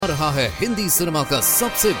रहा है हिंदी सिनेमा का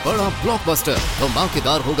सबसे बड़ा ब्लॉकबस्टर।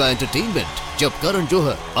 धमाकेदार होगा एंटरटेनमेंट जब करण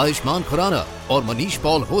जौहर, आयुष्मान खुराना और मनीष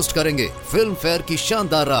पॉल होस्ट करेंगे फिल्म फेयर की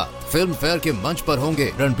शानदार रात। फिल्म फेयर के मंच पर होंगे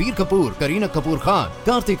रणबीर कपूर, करीना कपूर खान,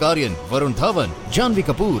 कार्तिक आर्यन, वरुण धवन, जानवी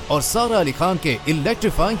कपूर और सारा अली खान के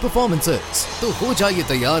इलेक्ट्रीफाइंग परफॉर्मेंसेस। तो हो जाइए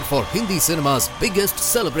तैयार for Hindi cinema's biggest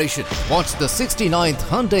celebration. Watch the 69th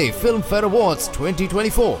Hyundai Film Fair Awards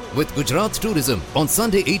 2024 with Gujarat Tourism on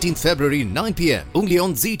Sunday 18th February 9 p.m. only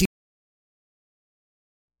on ZT.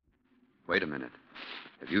 Wait a minute.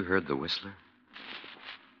 Have you heard the Whistler?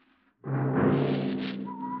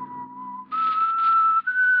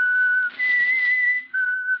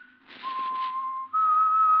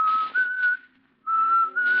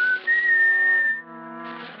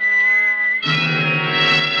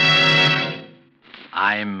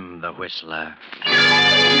 I'm the Whistler.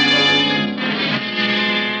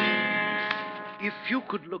 If you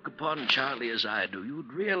could look upon Charlie as I do,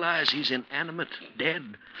 you'd realize he's inanimate,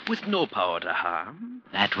 dead, with no power to harm.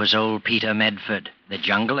 That was old Peter Medford, the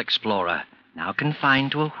jungle explorer, now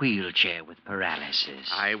confined to a wheelchair with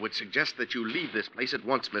paralysis. I would suggest that you leave this place at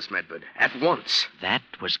once, Miss Medford. At once. That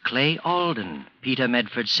was Clay Alden, Peter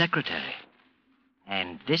Medford's secretary.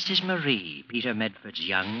 And this is Marie, Peter Medford's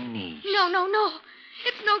young niece. No.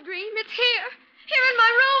 It's no dream. It's here. Here in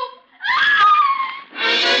my room.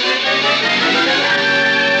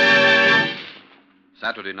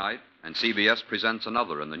 Saturday night, and CBS presents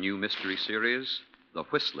another in the new mystery series, The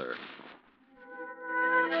Whistler.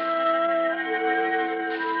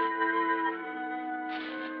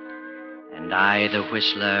 And I, the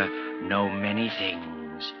Whistler, know many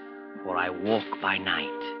things, for I walk by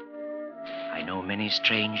night. I know many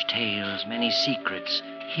strange tales, many secrets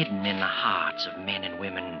hidden in the hearts of men and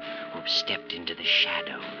women who've stepped into the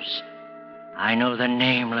shadows. I know the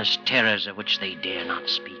nameless terrors of which they dare not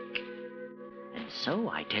speak. And so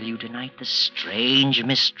I tell you tonight the strange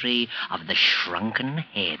mystery of the Shrunken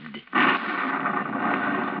Head.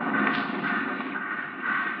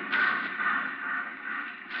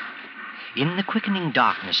 In the quickening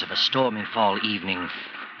darkness of a stormy fall evening,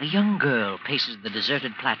 a young girl paces the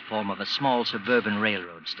deserted platform of a small suburban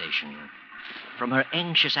railroad station. From her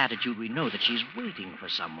anxious attitude, we know that she's waiting for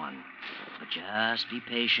someone. But just be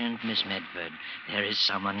patient, Miss Medford. There is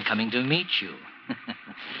someone coming to meet you.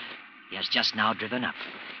 He has just now driven up.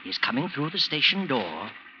 He's coming through the station door,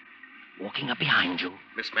 walking up behind you.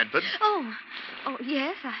 Miss Medford? Oh,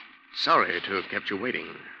 yes, Sorry to have kept you waiting.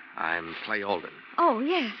 I'm Clay Alden. Oh,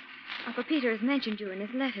 yes. Uncle Peter has mentioned you in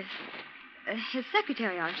his letters. His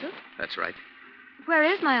secretary, aren't you? That's right. Where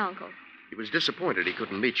is my uncle? He was disappointed he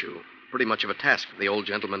couldn't meet you. Pretty much of a task for the old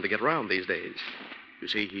gentleman to get around these days. You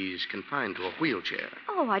see, he's confined to a wheelchair.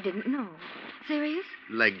 Oh, I didn't know. Serious?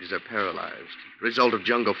 Legs are paralyzed. Result of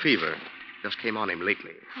jungle fever. Just came on him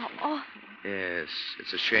lately. How awful. Yes,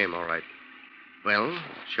 it's a shame, all right. Well,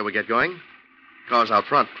 shall we get going? Car's out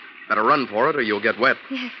front. Better run for it or you'll get wet.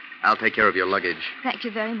 Yes. I'll take care of your luggage. Thank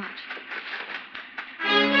you very much.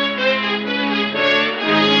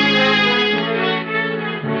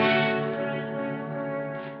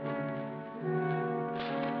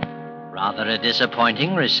 Rather a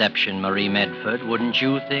disappointing reception, Marie Medford, wouldn't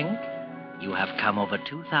you think? You have come over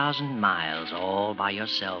 2,000 miles all by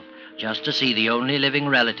yourself just to see the only living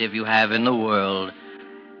relative you have in the world.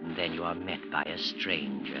 And then you are met by a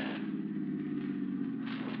stranger.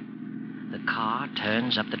 The car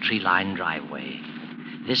turns up the tree-lined driveway.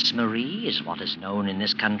 This, Marie, is what is known in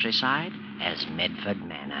this countryside as Medford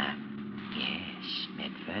Manor. Yes,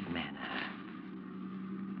 Medford Manor.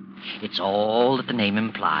 It's all that the name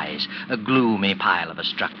implies, a gloomy pile of a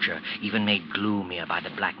structure, even made gloomier by the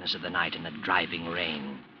blackness of the night and the driving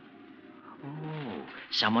rain. Oh,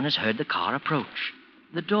 someone has heard the car approach.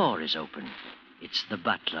 The door is open. It's the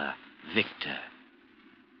butler, Victor.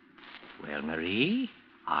 Well, Marie,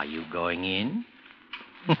 are you going in?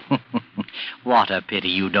 What a pity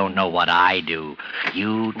you don't know what I do.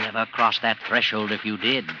 You'd never cross that threshold if you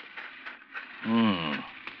did.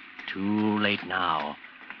 Too late now.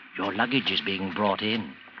 Your luggage is being brought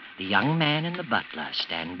in. The young man and the butler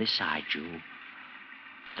stand beside you.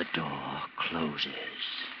 The door closes.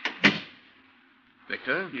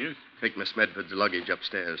 Victor? Yes? Take Miss Medford's luggage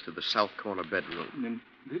upstairs to the south corner bedroom.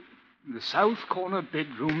 The south corner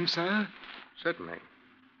bedroom, sir? Certainly.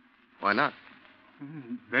 Why not?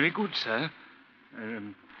 Very good, sir.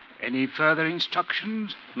 Any further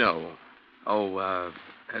instructions? No. Oh,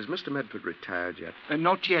 has Mr. Medford retired yet?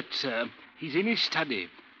 Not yet, sir. He's in his study.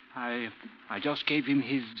 I just gave him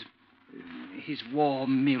his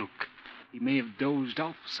warm milk. He may have dozed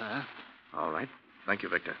off, sir. All right. Thank you,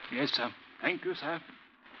 Victor. Yes, sir. Thank you, sir.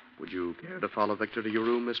 Would you care to follow Victor to your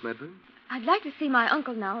room, Miss Medford? I'd like to see my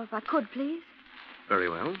uncle now, if I could, please. Very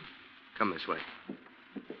well. Come this way.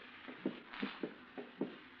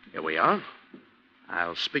 Here we are.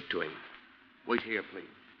 I'll speak to him. Wait here, please.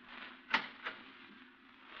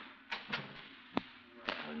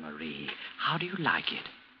 Well, Marie, how do you like it?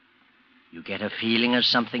 You get a feeling of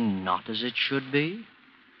something not as it should be?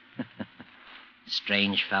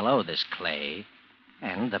 Strange fellow, this Clay.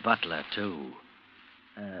 And the butler, too.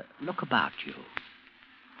 Look about you.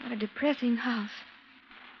 What a depressing house.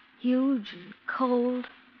 Huge and cold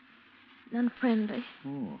and unfriendly.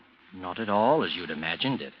 Oh, not at all as you'd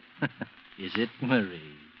imagined it. Is it,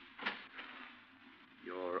 Marie?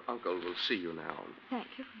 Your uncle will see you now. Thank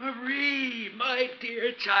you. Marie, my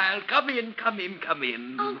dear child, come in, come in, come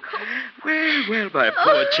in. Uncle. Well, my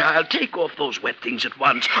poor child, take off those wet things at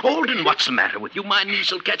once. Holden, what's the matter with you? My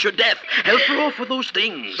niece will catch her death. Help her off with those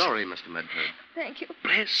things. Sorry, Mr. Medford. Thank you.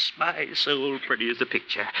 Bless my soul, pretty as a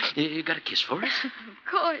picture. You got a kiss for us? Of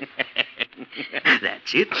course.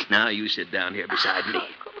 That's it. Now you sit down here beside me.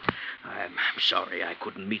 Uncle. I'm sorry I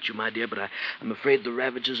couldn't meet you, my dear, but I'm afraid the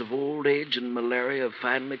ravages of old age and malaria have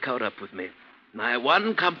finally caught up with me. My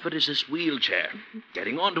one comfort is this wheelchair.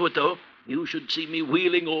 Getting onto it, though, you should see me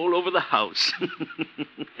wheeling all over the house.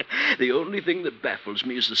 The only thing that baffles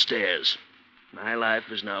me is the stairs. My life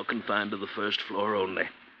is now confined to the first floor only.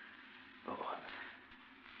 Oh,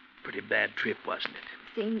 pretty bad trip, wasn't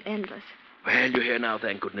it? Seemed endless. Well, you're here now,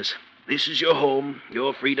 thank goodness. This is your home.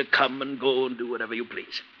 You're free to come and go and do whatever you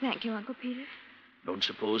please. Thank you, Uncle Peter. Don't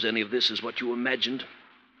suppose any of this is what you imagined.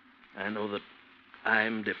 I know that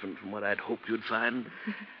I'm different from what I'd hoped you'd find.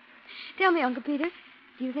 Tell me, Uncle Peter,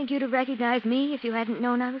 do you think you'd have recognized me if you hadn't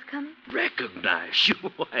known I was coming? Recognize you?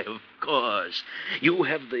 Why, of course. You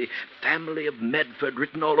have the family of Medford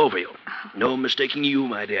written all over you. No mistaking you,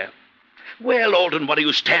 my dear. Well, Alden, what are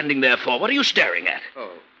you standing there for? What are you staring at?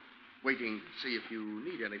 Oh, waiting to see if you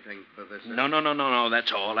need anything for this. No,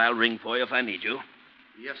 that's all. I'll ring for you if I need you.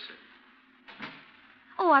 Yes, sir.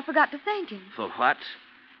 Oh, I forgot to thank him. For what?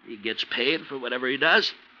 He gets paid for whatever he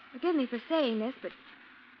does? Forgive me for saying this, but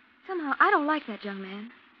somehow I don't like that young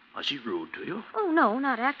man. Was he rude to you? Oh, no,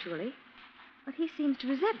 not actually. But he seems to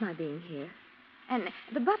resent my being here. And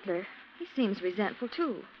the butler, he seems resentful,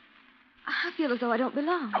 too. I feel as though I don't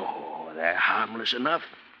belong. Oh, they're harmless enough.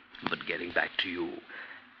 But getting back to you,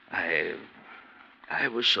 I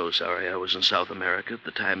was so sorry I was in South America at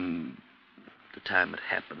the time it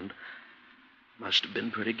happened. Must have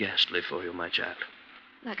been pretty ghastly for you, my child.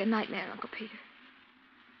 Like a nightmare, Uncle Peter.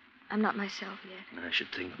 I'm not myself yet. I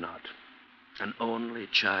should think not. An only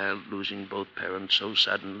child losing both parents so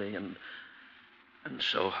suddenly and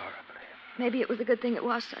so horribly. Maybe it was a good thing it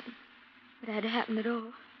was sudden. It had to happen at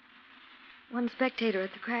all. One spectator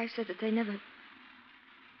at the crash said that they never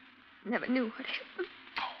knew what happened.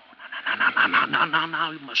 Oh,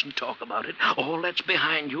 no, you mustn't talk about it. All that's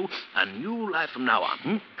behind you. A new life from now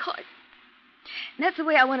on, God. And that's the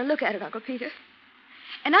way I want to look at it, Uncle Peter.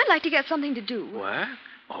 And I'd like to get something to do. What?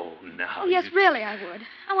 Oh, now. Oh, yes, really, I would.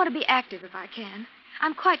 I want to be active if I can.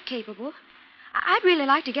 I'm quite capable. I'd really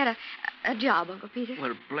like to get a job, Uncle Peter.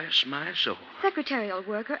 Well, bless my soul. Secretarial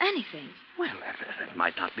work or anything. Well, that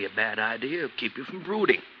might not be a bad idea. Keep you from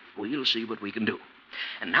brooding. We'll see what we can do.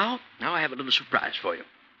 And now I have a little surprise for you.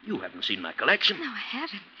 You haven't seen my collection. No, I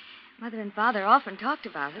haven't. Mother and Father often talked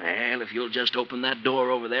about it. Well, if you'll just open that door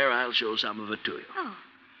over there, I'll show some of it to you. Oh,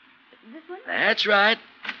 this one? That's right.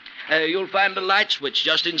 You'll find a light switch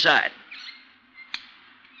just inside.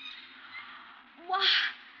 Why,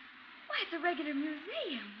 it's a regular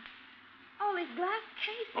museum. All these glass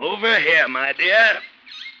cases. Over here, my dear.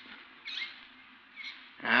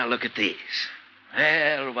 Now, look at these.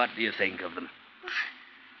 Well, what do you think of them?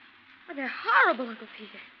 Well, they're horrible, Uncle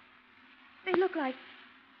Peter. They look like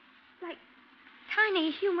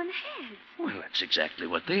tiny human heads. Well, that's exactly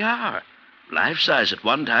what they are. Life-size at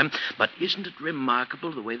one time, but isn't it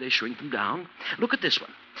remarkable the way they shrink them down? Look at this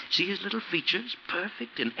one. See his little features?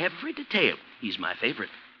 Perfect in every detail. He's my favorite.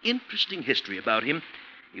 Interesting history about him.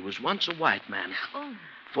 He was once a white man. Oh.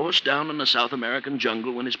 Forced down in the South American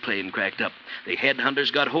jungle when his plane cracked up. The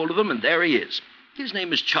headhunters got hold of him, and there he is. His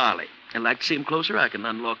name is Charlie. I'd like to see him closer. I can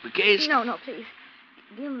unlock the case. No, please.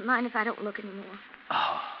 Do you mind if I don't look anymore?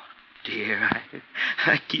 Oh, dear,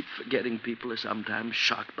 I keep forgetting people are sometimes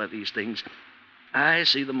shocked by these things. I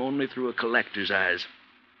see them only through a collector's eyes.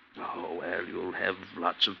 Oh, well, you'll have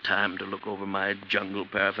lots of time to look over my jungle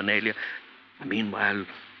paraphernalia. Meanwhile,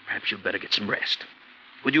 perhaps you'd better get some rest.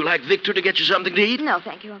 Would you like Victor to get you something to eat? No,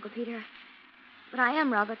 thank you, Uncle Peter. But I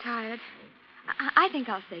am rather tired. I think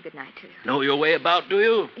I'll say goodnight to you. Know your way about, do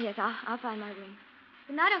you? Yes, I'll find my room.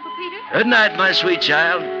 Good night, Uncle Peter. Good night, my sweet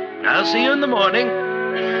child. I'll see you in the morning.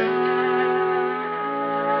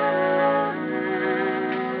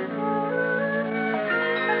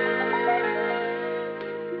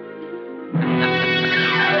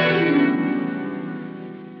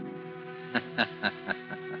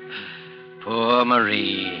 Poor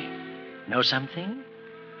Marie. Know something?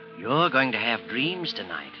 You're going to have dreams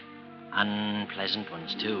tonight. Unpleasant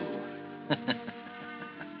ones, too.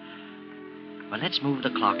 Well, let's move the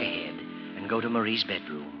clock ahead and go to Marie's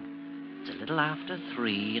bedroom. It's a little after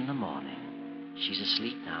 3 in the morning. She's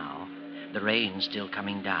asleep now. The rain's still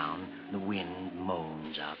coming down. The wind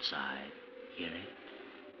moans outside. Hear it?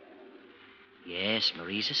 Yes,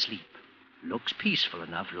 Marie's asleep. Looks peaceful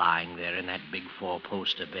enough lying there in that big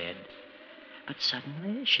 4-poster bed. But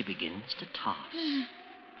suddenly she begins to toss.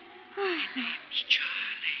 My name's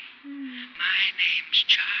Charlie. My name's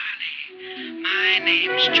Charlie. My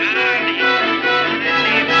name's Charlie.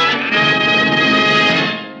 My name's Charlie.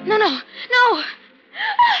 No!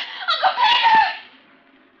 Uncle Peter!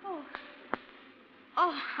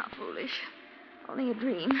 Oh, how foolish. Only a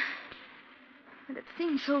dream. But it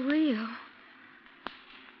seems so real.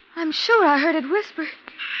 I'm sure I heard it whisper.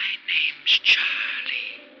 My name's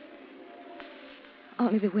Charlie.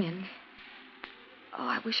 Only the wind. Oh,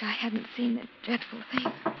 I wish I hadn't seen that dreadful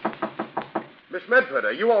thing. Miss Medford,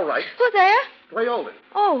 are you all right? Who there? Clay Olden.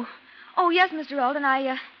 Oh, yes, Mr. Alden.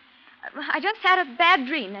 I just had a bad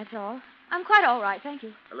dream, that's all. I'm quite all right, thank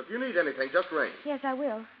you. Well, if you need anything, just ring. Yes, I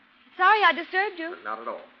will. Sorry I disturbed you. Not at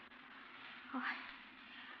all. Oh,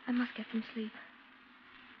 I must get some sleep.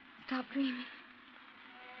 Stop dreaming.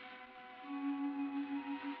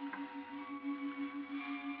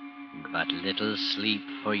 But little sleep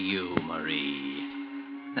for you, Marie.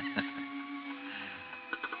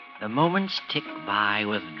 The moments tick by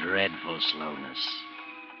with dreadful slowness.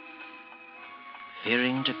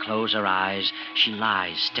 Fearing to close her eyes, she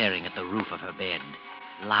lies staring at the roof of her bed,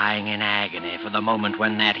 lying in agony for the moment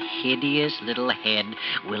when that hideous little head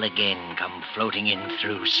will again come floating in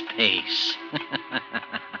through space.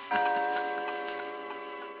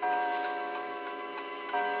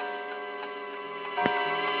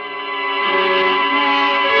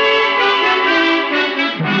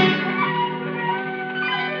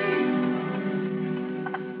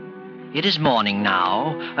 It is morning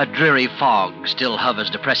now. A dreary fog still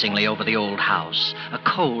hovers depressingly over the old house, a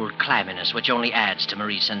cold clamminess which only adds to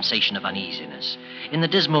Marie's sensation of uneasiness. In the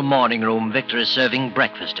dismal morning room, Victor is serving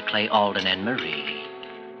breakfast to Clay Alden and Marie.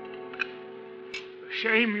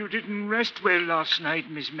 Shame you didn't rest well last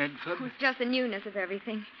night, Miss Medford. It's just the newness of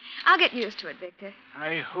everything. I'll get used to it, Victor.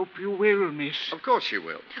 I hope you will, miss. Of course you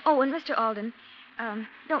will. Oh, and Mr. Alden,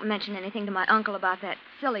 don't mention anything to my uncle about that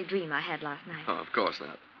silly dream I had last night. Oh, of course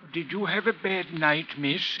not. Did you have a bad night,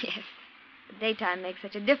 miss? Yes. The daytime makes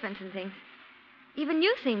such a difference in things. Even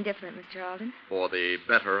you seem different, Mr. Alden. For the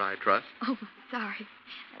better, I trust. Oh, sorry.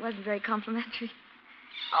 That wasn't very complimentary.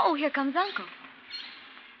 Oh, here comes Uncle.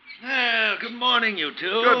 Well, good morning, you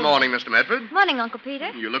two. Good morning, Mr. Medford. Morning, Uncle Peter.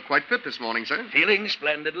 You look quite fit this morning, sir. Feeling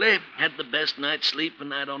splendidly. Had the best night's sleep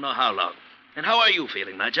in I don't know how long. And how are you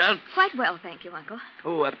feeling, my child? Quite well, thank you, Uncle.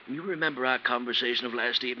 Oh, you remember our conversation of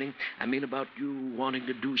last evening? I mean, about you wanting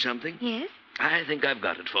to do something? Yes? I think I've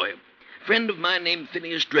got it for you. Friend of mine named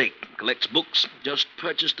Phineas Drake. Collects books. Just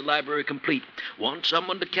purchased a library complete. Wants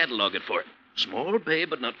someone to catalog it for it. Small pay,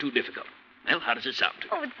 but not too difficult. Well, how does it sound?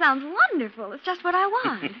 Oh, it sounds wonderful. It's just what I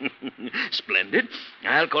want. Splendid.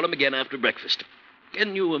 I'll call him again after breakfast.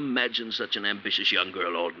 Can you imagine such an ambitious young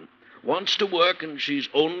girl, Alden? Wants to work, and she's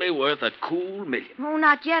only worth a cool $1 million. Oh,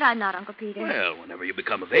 not yet, I'm not, Uncle Peter. Well, whenever you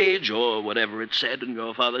become of age, or whatever it said in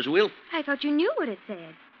your father's will. I thought you knew what it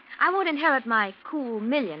said. I won't inherit my cool $1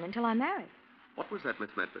 million until I'm married. What was that, Miss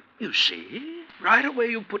Medford? You see? Right away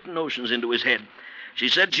you put notions into his head. She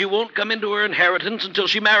said she won't come into her inheritance until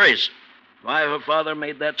she marries. Why her father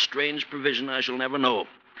made that strange provision, I shall never know.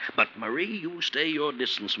 But, Marie, you stay your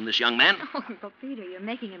distance from this young man. Oh, Uncle Peter, you're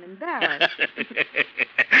making him embarrassed.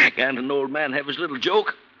 Can't an old man have his little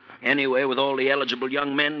joke? Anyway, with all the eligible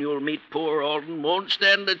young men you'll meet, poor Alden won't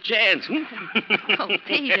stand a chance. Oh,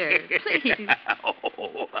 Peter, please. Oh,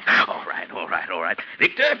 all right.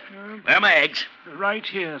 Victor, where are my eggs? Right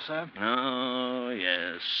here, sir. Oh,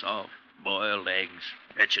 yes, soft-boiled eggs.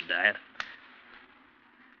 That's your diet.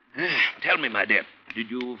 Tell me, my dear,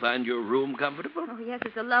 did you find your room comfortable? Oh, yes,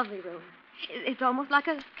 it's a lovely room. It's almost like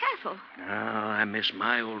a castle. Oh, I miss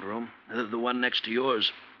my old room, the one next to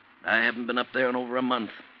yours. I haven't been up there in over a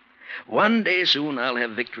month. One day soon I'll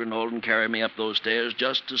have Victor and Alden carry me up those stairs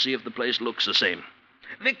just to see if the place looks the same.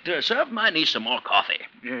 Victor, serve my niece some more coffee.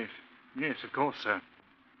 Yes, of course, sir.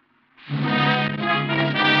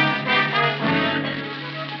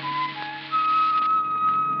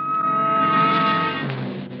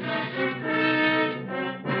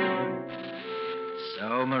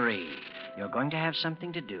 going to have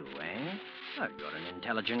something to do, eh? Well, you're an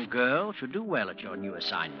intelligent girl. Should do well at your new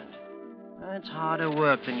assignment. It's harder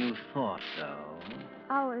work than you thought, though.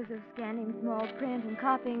 Hours of scanning small print and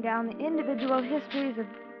copying down the individual histories of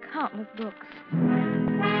countless books.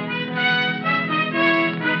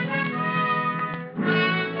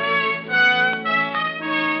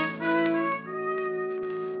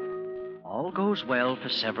 All goes well for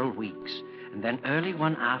several weeks, and then early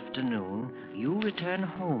one afternoon, you return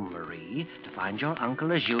home, Marie, to find your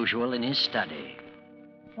uncle as usual in his study.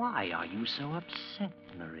 Why are you so upset,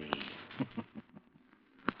 Marie? Uncle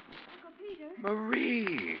Peter?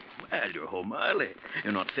 Marie! Well, you're home early.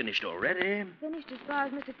 You're not finished already. Finished as far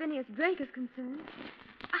as Mr. Phineas Drake is concerned.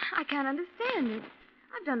 I can't understand it.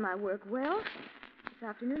 I've done my work well. This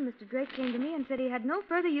afternoon, Mr. Drake came to me and said he had no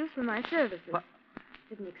further use for my services. What?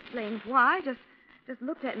 Didn't explain why, just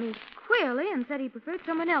looked at me queerly and said he preferred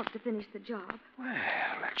someone else to finish the job. Well,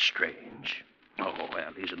 that's strange. Oh,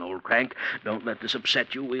 well, he's an old crank. Don't let this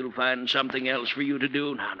upset you. We'll find something else for you to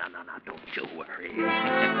do. No, don't you worry.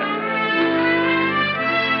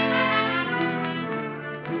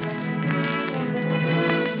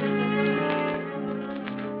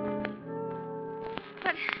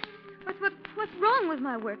 But what's wrong with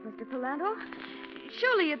my work, Mr. Palando?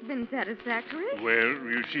 Surely it's been satisfactory. Well,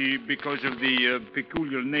 you see, because of the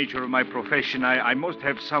peculiar nature of my profession, I must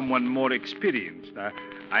have someone more experienced.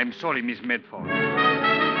 I'm sorry, Miss Medford.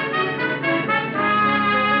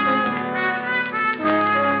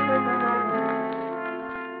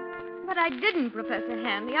 But I didn't, Professor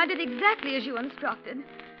Hanley. I did exactly as you instructed.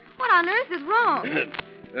 What on earth is wrong?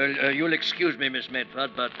 You'll excuse me, Miss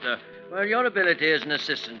Medford, but, well, your ability as an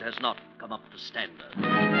assistant has not come up to standard.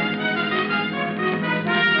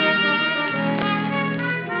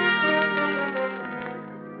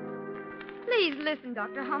 Please listen,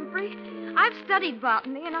 Dr. Humphrey. I've studied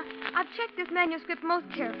botany, and I've checked this manuscript most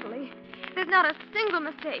carefully. There's not a single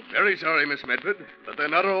mistake. Very sorry, Miss Medford, but they're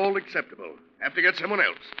not all acceptable. Have to get someone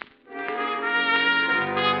else.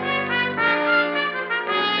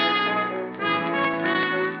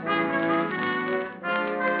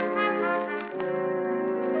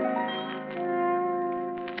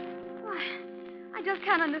 I just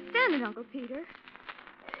can't understand it, Uncle Peter.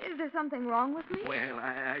 Is there something wrong with me? Well,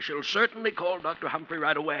 I shall certainly call Dr. Humphrey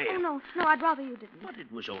right away. Oh, no, I'd rather you didn't. But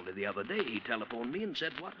it was only the other day he telephoned me and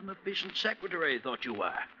said what an efficient secretary he thought you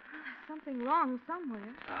were. There's something wrong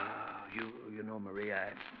somewhere. You know, Marie,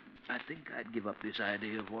 I think I'd give up this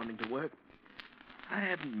idea of wanting to work. I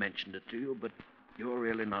haven't mentioned it to you, but you're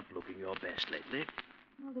really not looking your best lately.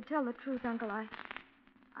 Well, to tell the truth, Uncle, I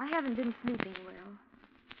haven't been sleeping well.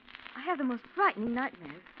 I have the most frightening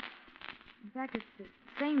nightmares. In fact, it's the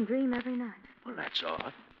same dream every night. Well, that's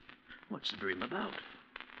odd. What's the dream about?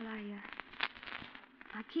 Well,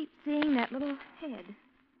 I keep seeing that little head.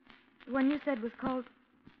 The one you said was called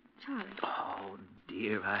Charlie. Oh,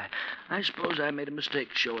 dear. I suppose I made a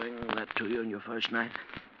mistake showing that to you on your first night.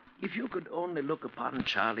 If you could only look upon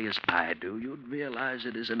Charlie as I do, you'd realize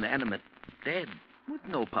it is inanimate, dead, with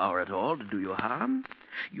no power at all to do you harm.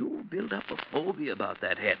 You build up a phobia about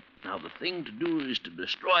that head. Now, the thing to do is to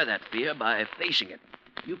destroy that fear by facing it.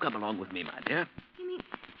 You come along with me, my dear. You mean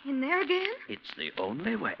in there again? It's the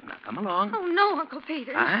only way. Now, come along. Oh, no, Uncle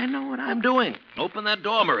Peter. I know what I'm doing. Open that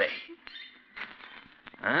door, Marie.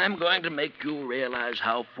 I'm going to make you realize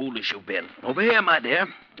how foolish you've been. Over here, my dear.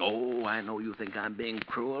 Oh, I know you think I'm being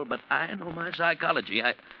cruel, but I know my psychology.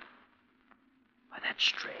 Why, that's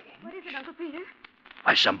strange. What is it, Uncle Peter?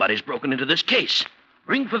 Why, somebody's broken into this case.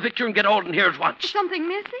 Ring for Victor and get Alden here at once. Is something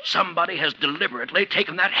missing? Somebody has deliberately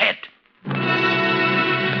taken that head.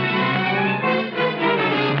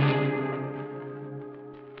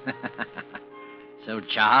 So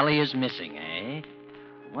Charlie is missing, eh?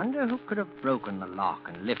 Wonder who could have broken the lock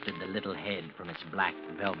and lifted the little head from its black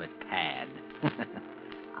velvet pad.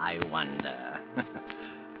 I wonder.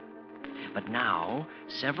 But now,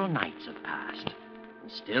 several nights have passed,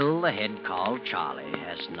 and still the head called Charlie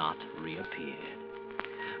has not reappeared.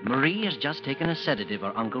 Marie has just taken a sedative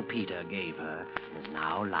her Uncle Peter gave her and is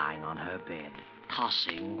now lying on her bed,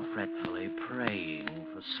 tossing fretfully, praying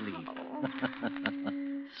for sleep.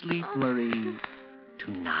 Sleep, Marie.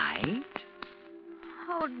 Tonight?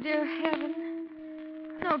 Oh, dear heaven.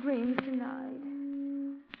 No dreams tonight.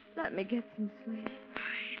 Let me get some sleep. My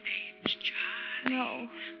name's Charlie. No.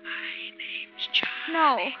 My name's Charlie.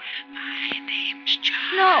 No. My name's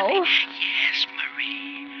Charlie. No. Yes,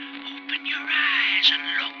 Marie. Open your eyes and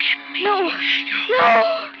look at me. No. You're No.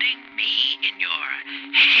 holding me in your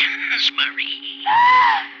hands, Marie.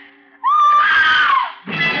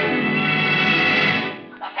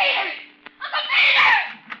 Uncle Peter! Uncle Peter!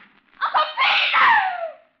 Uncle Peter!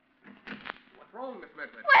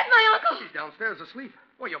 asleep.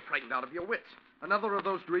 Well, you're frightened out of your wits. Another of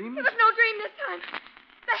those dreams? It was no dream this time.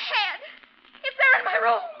 The head. It's there in my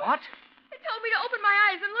room. What? It told me to open my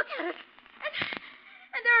eyes and look at it.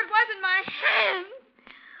 And there it was in my hand.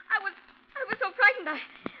 I was so frightened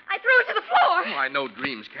I threw it to the floor. Oh, I know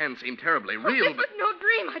dreams can seem terribly Oh, real, this but... was no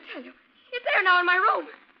dream, I tell you. It's there now in my room.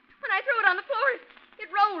 When I threw it on the floor,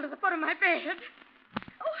 it rolled to the foot of my bed.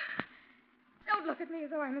 Oh, don't look at me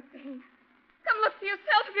as though I'm insane. Come look for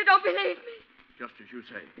yourself if you don't believe me. Just as you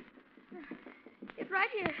say. It's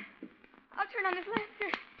right here. I'll turn on this lamp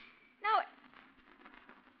here. Now,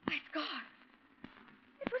 it's gone.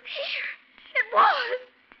 It was here. It was.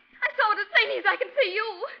 I saw it as plainly as I can see you.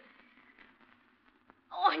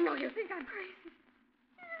 Oh, I know you think I'm crazy.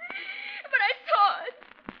 But I saw it.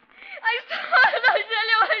 I saw it, I tell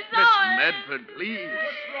you, I saw Miss it. Medford, please.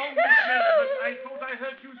 What's wrong, Miss Medford? I thought I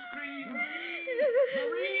heard you scream.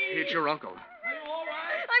 Marie! It's your uncle. Are you all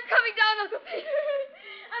right? I'm coming down, Uncle Peter.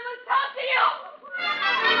 I must talk to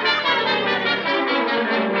you.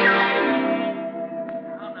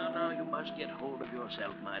 Now, you must get hold of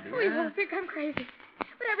yourself, my dear. Oh, you won't think I'm crazy.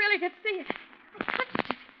 But I really did see it. I touched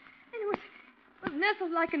it. And it was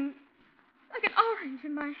nestled like an orange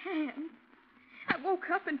in my hand. I woke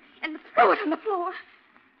up and threw it on the floor.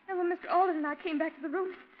 And when Mr. Alden and I came back to the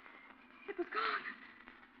room, it was gone.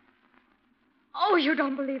 Oh, you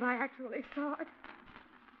don't believe I actually saw it.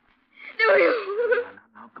 Do you?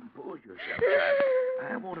 Now, compose yourself,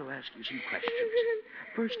 child. I want to ask you some questions.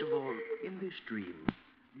 First of all, in this dream,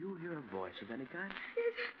 do you hear a voice of any kind?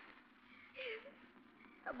 Yes.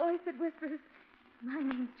 A voice that whispers, "My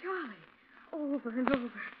name's Charlie," over and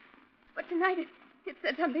over. But tonight it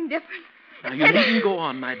said something different. Now, you needn't go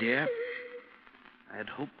on, my dear. I had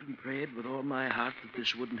hoped and prayed with all my heart that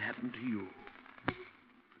this wouldn't happen to you. But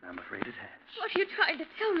I'm afraid it has. What are you trying to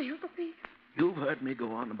tell me, Uncle Pete? You've heard me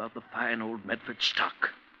go on about the fine old Medford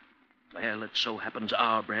stock. Well, it so happens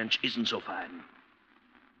our branch isn't so fine.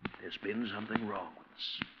 There's been something wrong with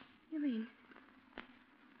us. You mean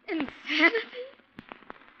insanity?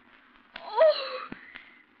 Oh,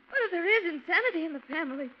 but if there is insanity in the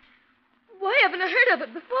family, why haven't I heard of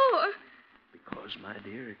it before? Because, my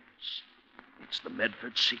dear, it's the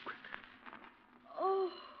Medford secret.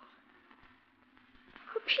 Oh,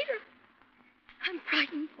 Peter, I'm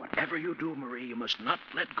frightened. Whatever you do, Marie, you must not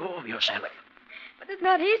let go of yourself. But it's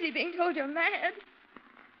not easy being told you're mad.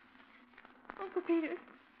 Uncle Peter,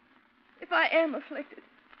 if I am afflicted,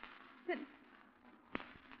 then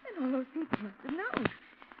all those people must have known.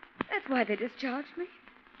 That's why they discharged me.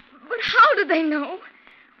 But how did they know?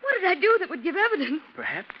 What did I do that would give evidence?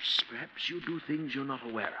 Perhaps you do things you're not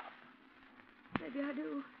aware of. Maybe I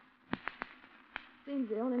do. Seems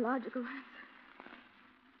the only logical answer.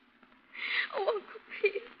 Oh, Uncle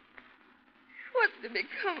Pete, what's to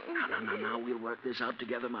become of me? Now, we'll work this out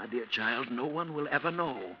together, my dear child. No one will ever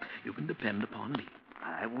know. You can depend upon me.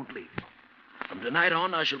 I won't leave you. From tonight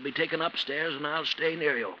on, I shall be taken upstairs, and I'll stay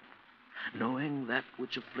near you. Knowing that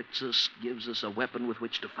which afflicts us gives us a weapon with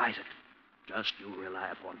which to fight it. Just you rely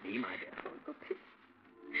upon me, my dear. Uncle Pete.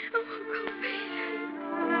 Oh, Uncle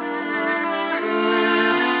Pete.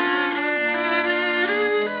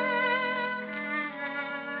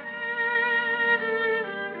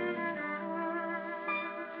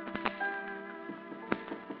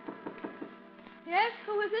 Yes,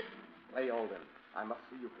 who is it? Lay Alden. I must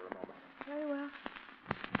see you for a moment. Very well.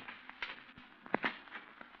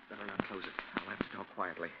 Better not close it. I'll have to talk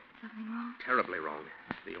quietly. Something wrong? Terribly wrong.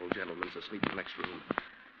 The old gentleman's asleep in the next room.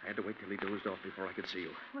 I had to wait till he dozed off before I could see you.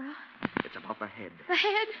 Well, It's about the head. the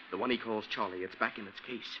head? The one he calls Charlie. It's back in its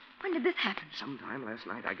case. When did this happen? Sometime last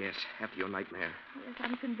night, I guess, after your nightmare. Yes,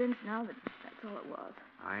 I'm convinced now that that's all it was.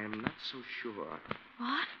 I am not so sure.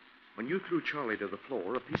 What? When you threw Charlie to the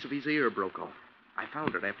floor, a piece of his ear broke off. I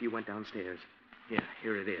found it after you went downstairs.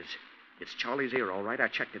 Here it is. It's Charlie's ear, all right. I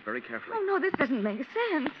checked it very carefully. Oh, no, this doesn't make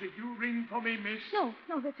sense. Did you ring for me, miss? No,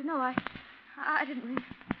 Victor, no, I didn't ring.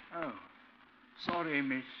 Oh. Sorry,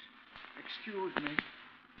 miss. Excuse me.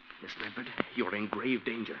 Miss Medford, you're in grave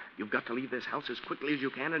danger. You've got to leave this house as quickly as you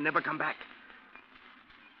can and never come back.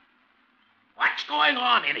 What's going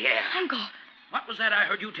on in here? Uncle. What was that I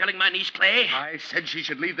heard you telling my niece Clay? I said she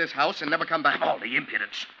should leave this house and never come back. All the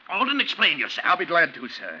impudence. Alden, explain yourself. I'll be glad to,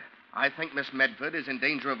 sir. I think Miss Medford is in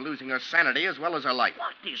danger of losing her sanity as well as her life.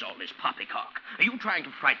 What is all this poppycock? Are you trying to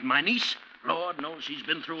frighten my niece? Lord knows she's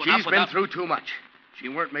been through She's enough been through too much. She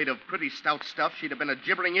weren't made of pretty stout stuff. She'd have been a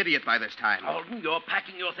gibbering idiot by this time. Alden, you're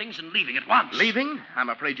packing your things and leaving at once. Leaving? I'm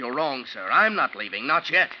afraid you're wrong, sir. I'm not leaving. Not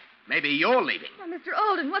yet. Maybe you're leaving. Now, Mr.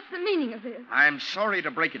 Alden, what's the meaning of this? I'm sorry to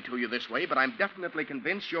break it to you this way, but I'm definitely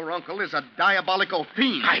convinced your uncle is a diabolical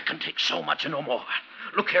fiend. I can take so much and no more.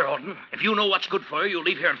 Look here, Alden. If you know what's good for you, you'll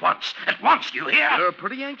leave here at once. At once, do you hear? You're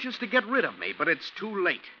pretty anxious to get rid of me, but it's too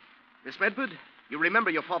late. Miss Medford, you remember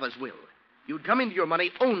your father's will. You'd come into your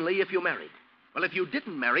money only if you married. Well, if you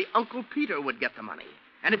didn't marry, Uncle Peter would get the money.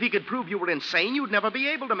 And if he could prove you were insane, you'd never be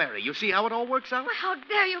able to marry. You see how it all works out? Well, how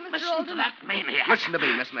dare you, Mr. Listen Alden? to that maniac. Listen to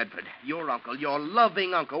me, Miss Medford. Your uncle, your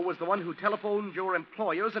loving uncle, was the one who telephoned your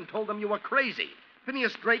employers and told them you were crazy.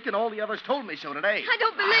 Phineas Drake and all the others told me so today. I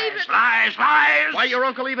don't believe it. Lies, lies! Why, your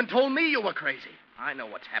uncle even told me you were crazy. I know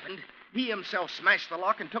what's happened. He himself smashed the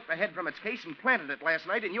lock and took the head from its case and planted it last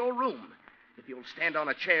night in your room. If you'll stand on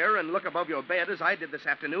a chair and look above your bed as I did this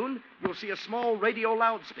afternoon, you'll see a small radio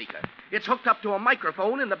loudspeaker. It's hooked up to a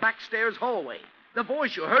microphone in the backstairs hallway. The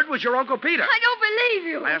voice you heard was your Uncle Peter. I don't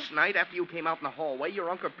believe you. Last night, after you came out in the hallway, your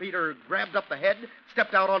Uncle Peter grabbed up the head,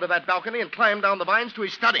 stepped out onto that balcony, and climbed down the vines to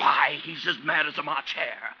his study. Why, he's as mad as a March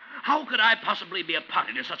hare. How could I possibly be a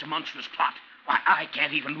party to such a monstrous plot? Why, I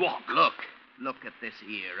can't even walk. Look at this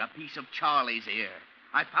ear, a piece of Charlie's ear.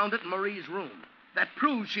 I found it in Marie's room. That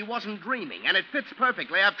proves she wasn't dreaming, and it fits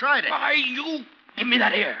perfectly. I've tried it. Why, you... Give me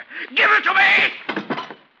that ear. Give it to me!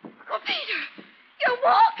 Uncle Peter, you're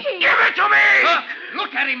walking. Give it to me!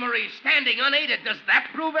 Look at him, Marie, standing unaided. Does that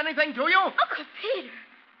prove anything to you? Uncle Peter.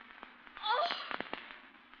 Oh,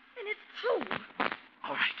 and it's true.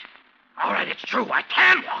 All right, it's true. I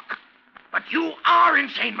can walk. But you are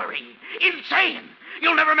insane, Marie. Insane.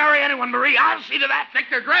 You'll never marry anyone, Marie. I'll see to that.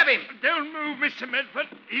 Victor, grab him. Don't move, Mr. Medford.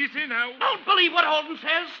 Easy now. Don't believe what Alden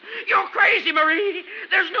says. You're crazy, Marie.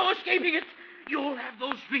 There's no escaping it. You'll have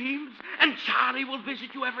those dreams, and Charlie will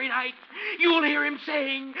visit you every night. You'll hear him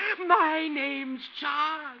saying, "My name's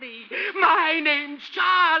Charlie. My name's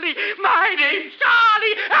Charlie. My name's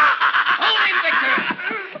Charlie." Hold him, Victor.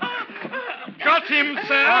 Got him,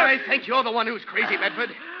 sir. I think you're the one who's crazy,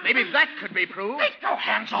 Medford. Maybe that could be proved. Take your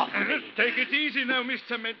hands off of me. Take it easy now,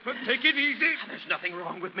 Mr. Medford. Take it easy. There's nothing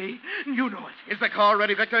wrong with me. You know it. Is the car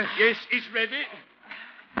ready, Victor? Yes, it's ready.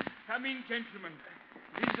 Come in, gentlemen.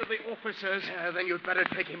 These are the officers. Then you'd better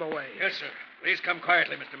take him away. Yes, sir. Please come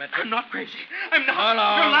quietly, Mr. Medford. I'm not crazy. I'm not.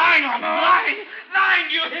 Hello. You're lying on me. Lying. Lying.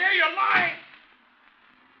 Do you hear? You're lying.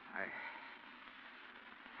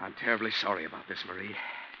 I'm terribly sorry about this, Marie.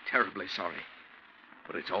 Terribly sorry.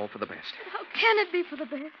 But it's all for the best. How can it be for the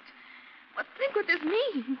best? But think what this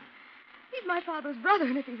means. He's my father's brother,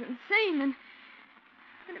 and if he's insane, then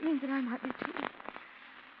it means that I might be too.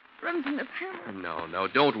 Runs in the family. No,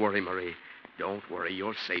 don't worry, Marie. Don't worry.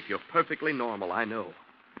 You're safe. You're perfectly normal, I know.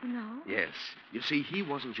 No? Yes. You see, he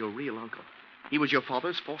wasn't your real uncle. He was your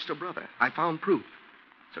father's foster brother. I found proof.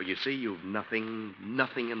 So you see, you've nothing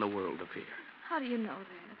in the world to fear. How do you know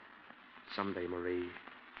that? Someday, Marie,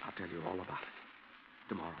 I'll tell you all about it.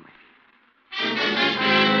 Tomorrow, maybe.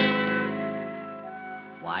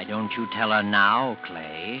 Why don't you tell her now,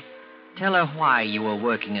 Clay? Tell her why you were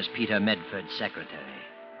working as Peter Medford's secretary.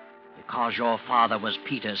 Because your father was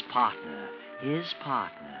Peter's partner, his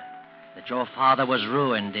partner. That your father was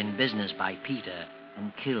ruined in business by Peter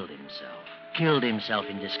and killed himself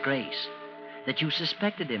in disgrace. That you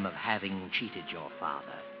suspected him of having cheated your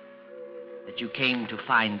father. That you came to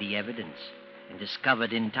find the evidence and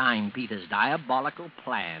discovered in time Peter's diabolical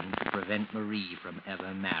plan to prevent Marie from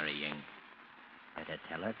ever marrying. Better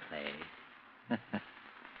tell her, Clay.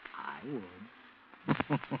 I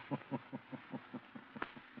would.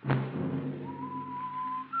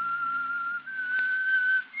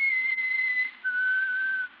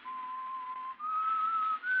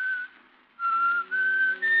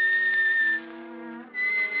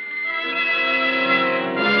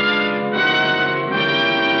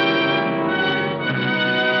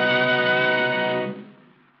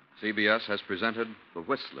 CBS has presented The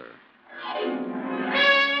Whistler.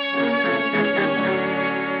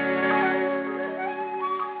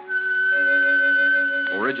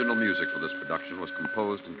 Original music for this production was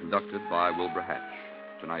composed and conducted by Wilbur Hatch.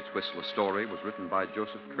 Tonight's Whistler story was written by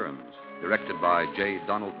Joseph Kearns, directed by J.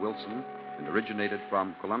 Donald Wilson, and originated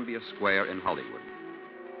from Columbia Square in Hollywood.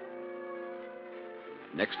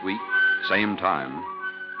 Next week, same time,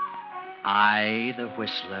 I, the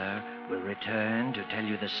Whistler, will return to tell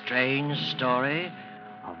you the strange story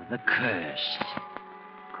of the cursed.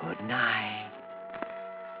 Good night.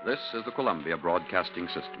 this is the Columbia Broadcasting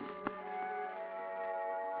System.